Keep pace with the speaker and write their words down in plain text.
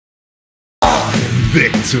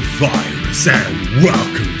Victor Virus, and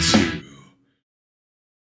welcome to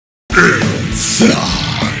Inside.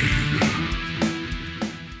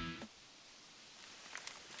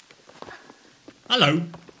 Hello.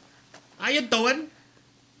 How you doing?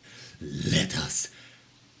 Let us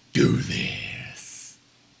do this.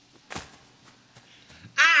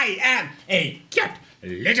 I am a cute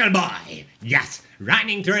little boy. Yes,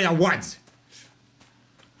 running through the woods.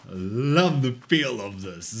 I love the feel of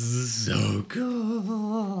this. This is so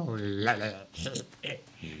cool.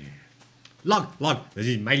 Log. This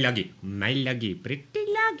is my loggy, pretty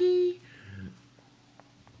loggy.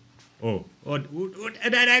 Oh, it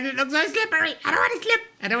looks so slippery. I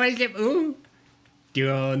don't want to slip. Ooh.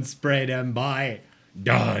 Don't spray them, boy.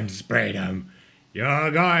 Don't spray them.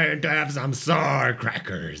 You're going to have some sour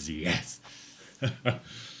crackers, yes.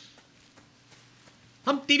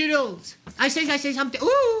 Humpty Doodles. I say Humpty.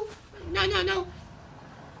 Ooh. No.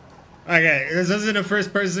 Okay, this isn't a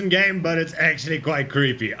first-person game, but it's actually quite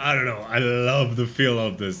creepy. I don't know. I love the feel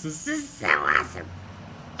of this. This is so awesome.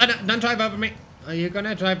 Oh, no, don't drive over me. Are you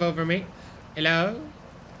gonna drive over me? Hello?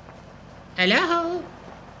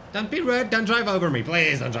 Don't be rude. Don't drive over me.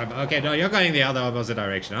 Please don't drive. Okay, no, you're going the other opposite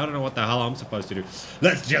direction. I don't know what the hell I'm supposed to do.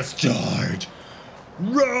 Let's just charge.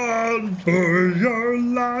 Run for your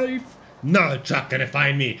life. No truck gonna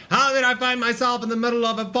find me. How did I find myself in the middle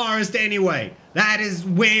of a forest anyway? That is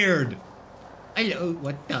weird. Hello,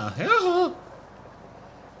 what the hell?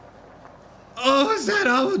 Oh, is that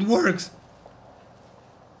how it works?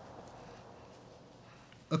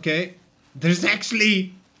 Okay, there's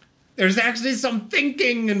actually some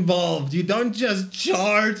thinking involved. You don't just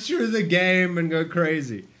charge through the game and go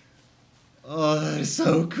crazy. Oh, that's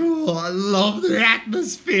so cool. I love the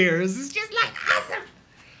atmosphere. This is just like awesome.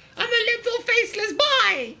 I'm a little faceless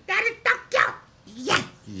boy. That is so cute.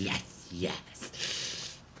 Yes.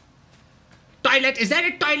 Toilet, is that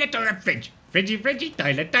a toilet or a fridge? Fridgy,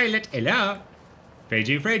 toilet, hello.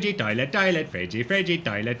 Fridgy, toilet, fridgy,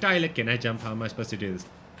 toilet. Can I jump? How am I supposed to do this?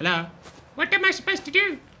 Hello? What am I supposed to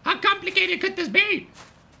do? How complicated could this be?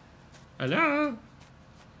 Hello?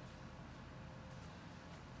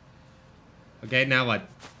 Okay, now what?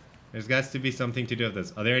 There's got to be something to do with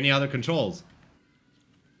this. Are there any other controls?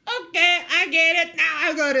 Okay, I get it. Now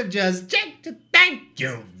I could have just checked. Thank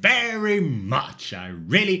you very much. I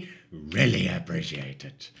really appreciate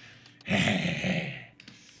it.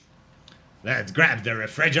 Let's grab the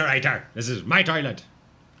refrigerator. This is my toilet.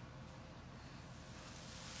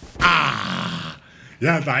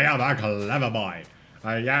 Yes, I am a clever boy.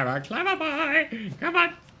 Come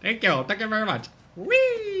on. Thank you very much.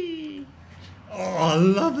 Whee! Oh, I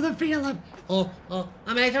love the feel of... Oh,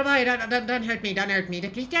 I'm a little boy. Don't hurt me.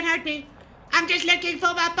 Please don't hurt me. I'm just looking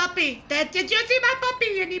for my puppy. Did you see my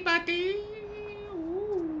puppy, anybody?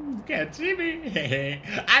 Ooh, can't see me.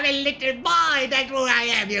 I'm a little boy. That's who I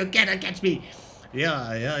am. You cannot catch me.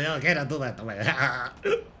 Yeah, cannot do that.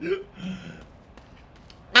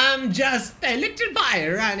 I'm just a little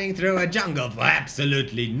boy running through a jungle for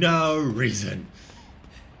absolutely no reason.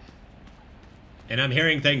 And I'm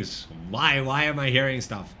hearing things. Why am I hearing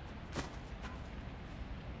stuff?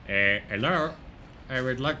 Hello? I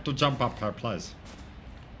would like to jump up here, please.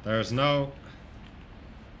 There's no...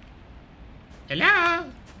 Hello?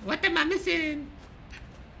 What am I missing?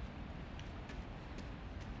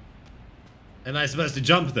 Am I supposed to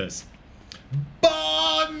jump this?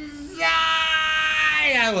 Bonsai!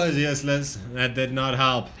 I was useless. That did not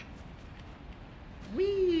help.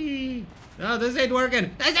 Whee! No, this ain't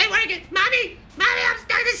working. Mommy, I'm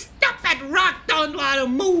starting to stop that rock. Don't want to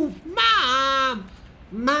move. Mom!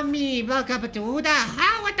 Mommy, welcome to what the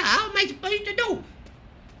hell am I supposed to do?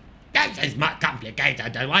 This is more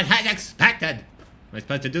complicated than what I expected. Am I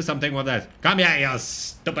supposed to do something with this? Come here, you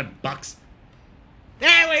stupid box.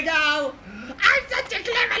 There we go! I'm such a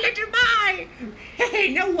clever little boy! Hey,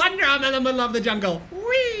 no wonder I'm in the middle of the jungle.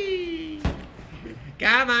 Whee!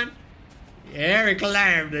 Come on. Very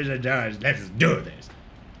clever little doors. Let's do this.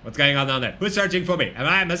 What's going on down there? Who's searching for me? Am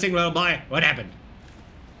I a missing little boy? What happened?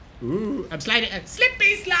 Ooh, I'm sliding.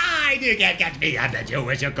 Slippy slide! You can't catch me. I bet you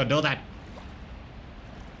wish you could do that.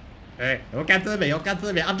 Hey, don't catch me.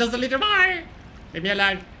 I'm just a little boy. Leave me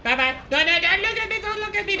alone. Bye-bye. No, don't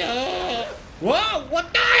look at me. No. Whoa,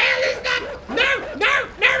 what the hell is that? No.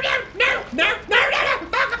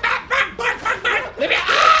 Leave me.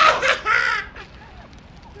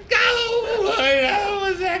 Go away. That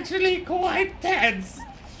was actually quite tense.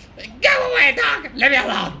 Go away, dog. Leave me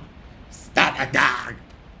alone. Stop it, dog.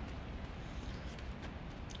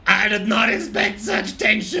 I did not expect such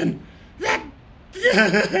tension.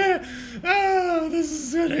 Oh, this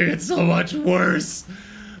is gonna get so much worse.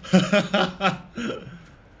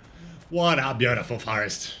 What a beautiful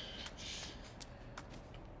forest.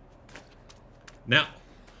 Now,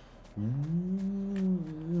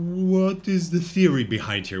 what is the theory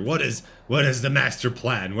behind here? What is the master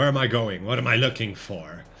plan? Where am I going? What am I looking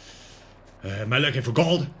for? Am I looking for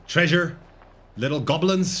gold? Treasure? Little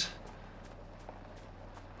goblins?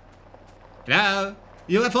 Hello?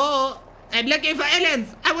 UFO? I'm looking for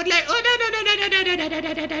aliens. I would like... Oh,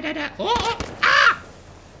 no. Oh, ah!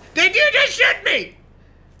 Did you just shoot me?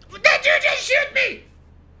 Did you just shoot me?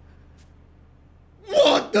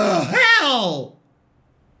 What the hell?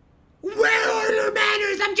 Where are your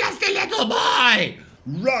manners? I'm just a little boy.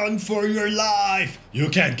 Run for your life! You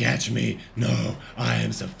can't catch me. No, I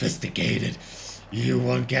am sophisticated. You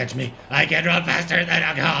won't catch me. I can run faster than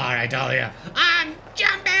a car, I tell you. I'm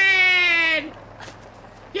jumping.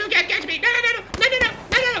 You can't catch me.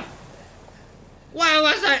 No. What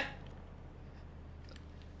was that?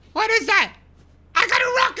 What is that? I got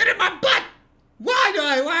a rocket in my butt.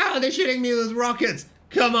 Why are they shooting me with rockets?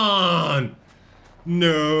 Come on!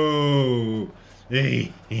 No!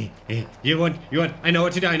 Hey, you want, I know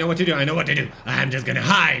what to do, I'm just gonna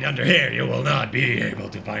hide under here, you will not be able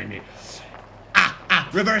to find me.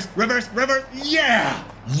 Reverse, yeah!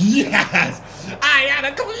 Yes! I am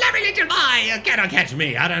a clever little boy, you cannot catch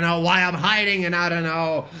me. I don't know why I'm hiding and I don't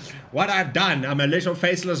know what I've done. I'm a little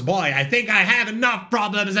faceless boy. I think I have enough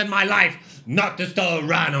problems in my life not to still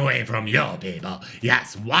run away from you people.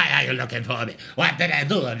 Yes, why are you looking for me? What did I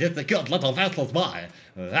do? I'm just a cute little faceless boy.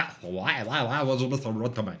 Why was Mr.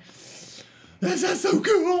 Run to me? This is so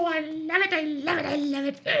cool. I love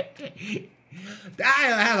it. I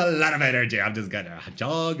have a lot of energy. I'm just gonna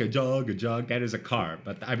jog. That is a car.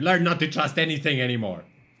 But I've learned not to trust anything anymore.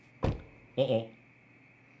 Uh-oh.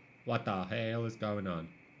 What the hell is going on?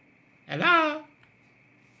 Hello?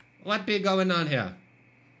 What be going on here?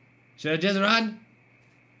 Should I just run?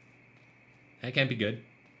 That can't be good.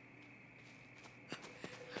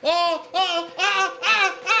 Oh!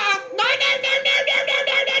 No, leave me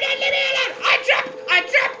alone! I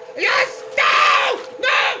trap! Yes!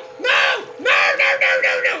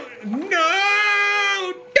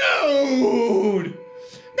 No! Dude!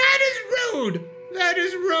 That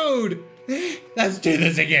is rude! Let's do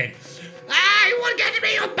this again. You won't catch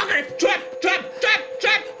me, you bugger! Trap!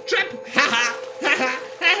 Ha!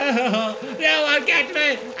 You won't catch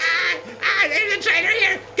me! There's a trainer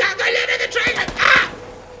here! Go live in the trainer!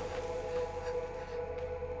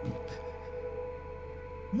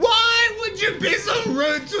 Why would you be so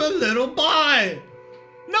rude to a little boy?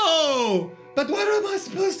 No! But what am I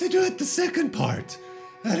supposed to do at the second part?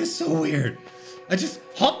 That is so weird. I just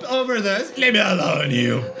hop over this. Leave me alone,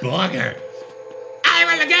 you bugger. I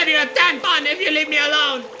will give you a tampon if you leave me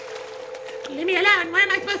alone! Leave me alone! What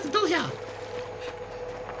am I supposed to do here?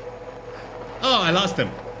 Oh, I lost him.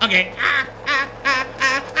 Okay.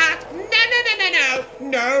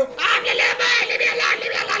 No! Leave me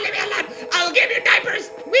alone! I'll give you diapers!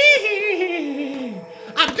 Wee!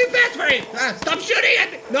 I'm too fast for it! Stop shooting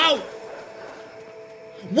at me! No!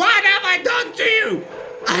 What have I done to you?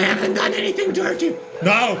 I haven't done anything to hurt you.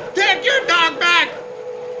 No! Take your dog back!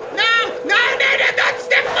 No! Don't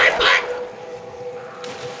sniff my butt!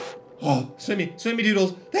 Oh, swimmy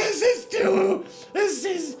doodles. This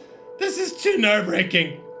is too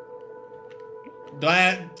nerve-wracking.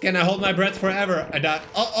 Can I hold my breath forever? I die.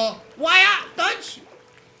 Why don't you?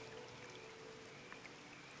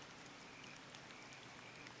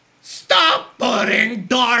 Stop putting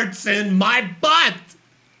darts in my butt!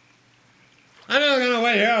 I'm not gonna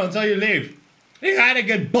wait here until you leave. You gotta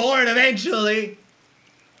get bored eventually.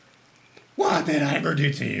 What did I ever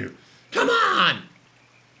do to you? Come on!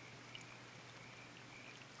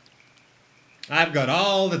 I've got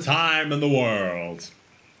all the time in the world.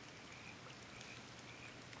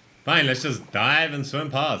 Fine, let's just dive and swim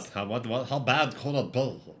past. How bad could it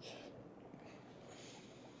be?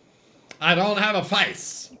 I don't have a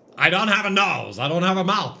face. I don't have a nose. I don't have a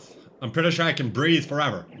mouth. I'm pretty sure I can breathe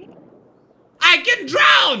forever. I can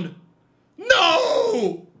drown!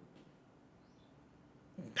 No!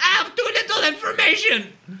 I have too little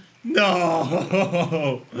information!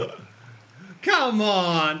 No! Come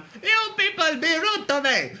on! You people be rude to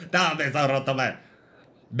me! Don't be so rude to me!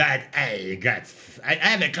 But I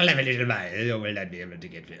am a clever little boy. You will not be able to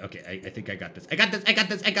get me. Okay, I think I got this. I got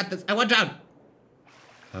this. I won't drown.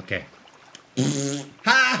 Okay. Ha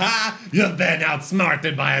ha! You've been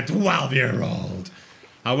outsmarted by a 12-year-old.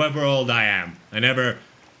 However old I am. I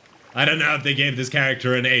don't know if they gave this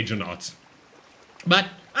character an age or not. But,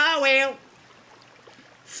 oh well.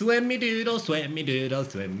 Swimmy doodle, swimmy doodle,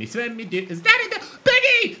 swimmy doodle. Is that it?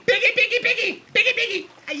 Piggy! Piggy.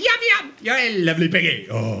 Yum. You're a lovely piggy.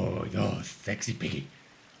 Oh, sexy piggy.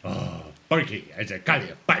 Oh, Porky. I should call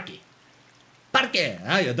you Porky. Porky,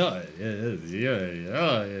 how you doing?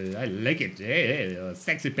 Oh, I like it. Hey,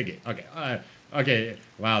 sexy piggy. Okay.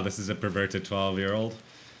 Wow, this is a perverted 12-year-old.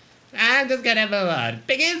 I'm just gonna move on.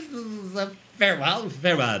 Piggies, farewell,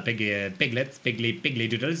 piglets, piggly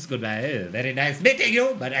doodles, goodbye. Very nice meeting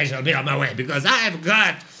you, but I shall be on my way because I've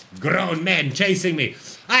got grown men chasing me.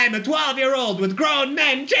 I am a 12-year-old with grown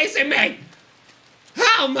men chasing me.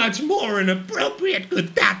 How much more inappropriate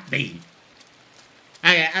could that be?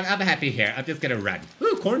 Okay, I'm happy here. I'm just gonna run.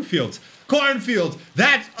 Ooh, cornfields.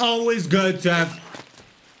 That's always good to have.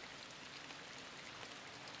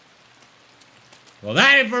 Well,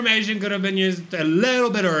 that information could have been used a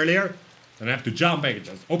little bit earlier. Then I have to jump in and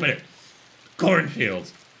just open it.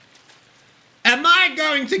 Cornfields. Am I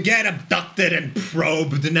going to get abducted and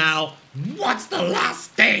probed now? What's the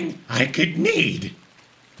last thing I could need?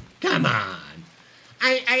 Come on.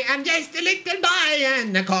 I'm just a little boy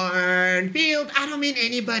in the cornfield. I don't mean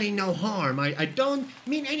anybody no harm. I don't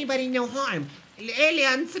mean anybody no harm.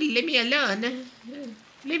 Aliens, leave me alone.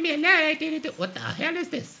 Leave me alone. What the hell is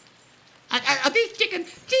this? Are these chicken,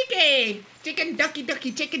 ducky,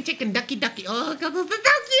 chicken, ducky. Oh, this is so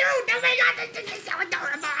cute. Oh my God, this is so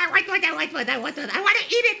adorable. I want to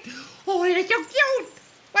eat it. Oh, it's so cute.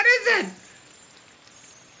 What is it?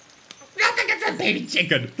 I think it's a baby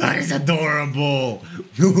chicken. That is adorable.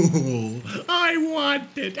 I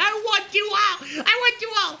want it. I want you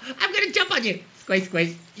all. I'm going to jump on you. Squish, come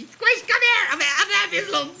here. I'm the happiest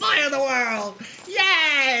little boy in the world.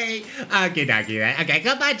 Yay. Okay,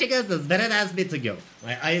 come on, chickens. It's very nice meeting you.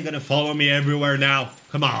 Are you going to follow me everywhere now?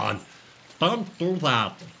 Come on. Don't do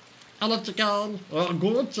that. Hello, chicken.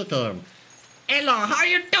 Good chicken. Hello, how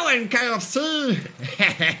you doing, KFC?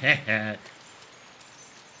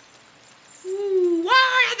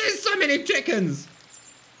 Why are there so many chickens?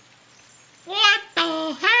 What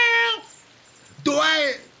the hell?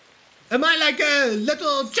 Am I like a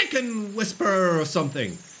little chicken whisperer or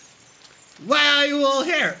something? Why are you all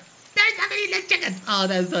here? There's so many little chickens. Oh,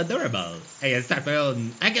 that's adorable. I can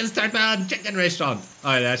start my own chicken restaurant.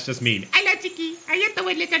 Oh, that's just mean. Hello, Chicky. Are you the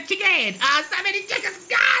little chicken? Oh, so many chickens.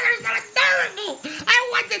 God, they're so adorable. I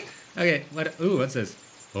want it. Okay, what's this?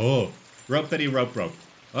 Oh, rope.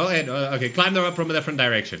 Oh, and okay, climb the rope from a different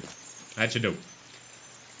direction. That should do.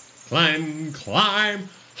 Climb.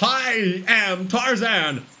 I am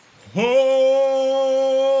Tarzan. Oh!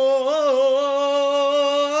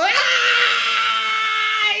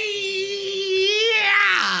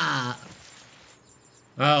 Yeah!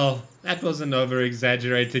 Well, that was an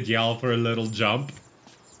over-exaggerated yell for a little jump.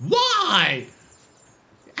 Why?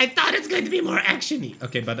 I thought it's going to be more action-y.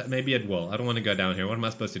 Okay, but maybe it will. I don't want to go down here. What am I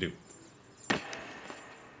supposed to do?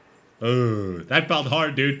 Oh, that felt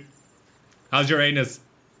hard, dude. How's your anus?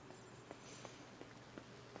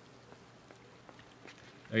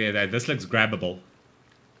 Okay, this looks grabbable.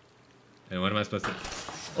 And what am I supposed to...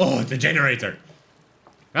 Oh, it's a generator.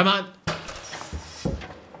 Come on.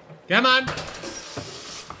 There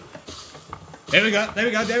we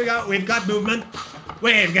go. We've got movement.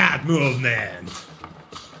 There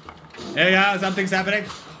we go, something's happening.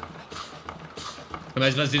 Am I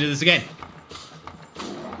supposed to do this again?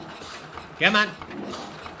 Come on.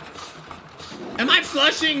 Am I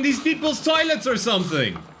flushing these people's toilets or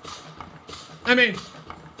something? I mean...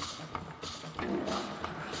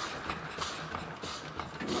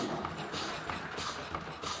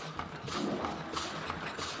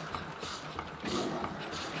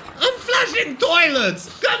 I'm flushing toilets!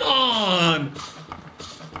 Come on!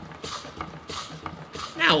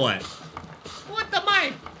 Now what? What am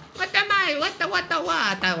I? What?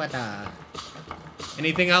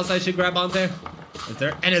 Anything else I should grab onto? Is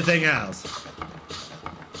there anything else?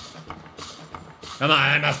 Come on,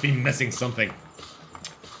 I must be missing something.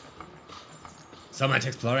 So much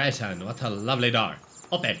exploration. What a lovely door.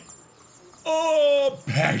 Open.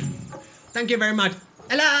 Thank you very much.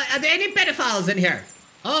 Hello, are there any pedophiles in here?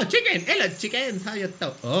 Oh, chicken. Hello, chickens. How you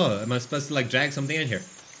doing? Oh, am I supposed to like drag something in here?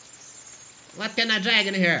 What can I drag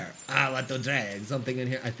in here? I want to drag something in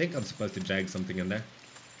here. I think I'm supposed to drag something in there.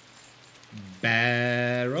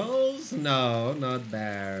 Barrels? No, not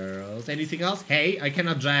barrels. Anything else? Hay? I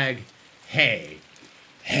cannot drag hay.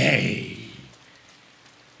 Hay.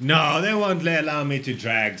 No, they won't allow me to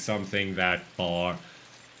drag something that far.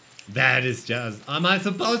 That is just... Am I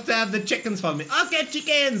supposed to have the chickens follow me? Okay,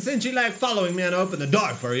 chickens, since you like following me and open the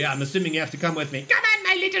door for you, I'm assuming you have to come with me. Come on,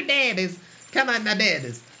 my little babies. Come on, my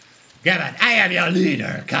babies. Come on, I am your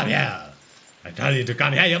leader. Come here. I tell you to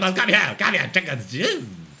come here. You must come here. Come here, chickens.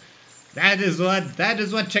 That is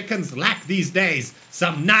what chickens lack these days.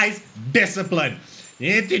 Some nice discipline.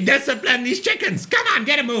 You need to discipline these chickens. Come on,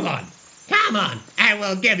 get a move on. Come on, I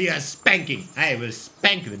will give you a spanking. I will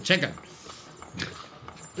spank the chicken.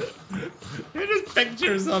 You just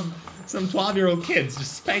picture some 12-year-old kids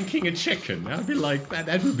just spanking a chicken. I'd be like,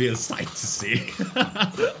 that would be a sight to see.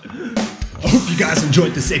 I hope you guys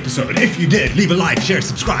enjoyed this episode. If you did, leave a like, share,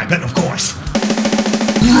 subscribe, and of course...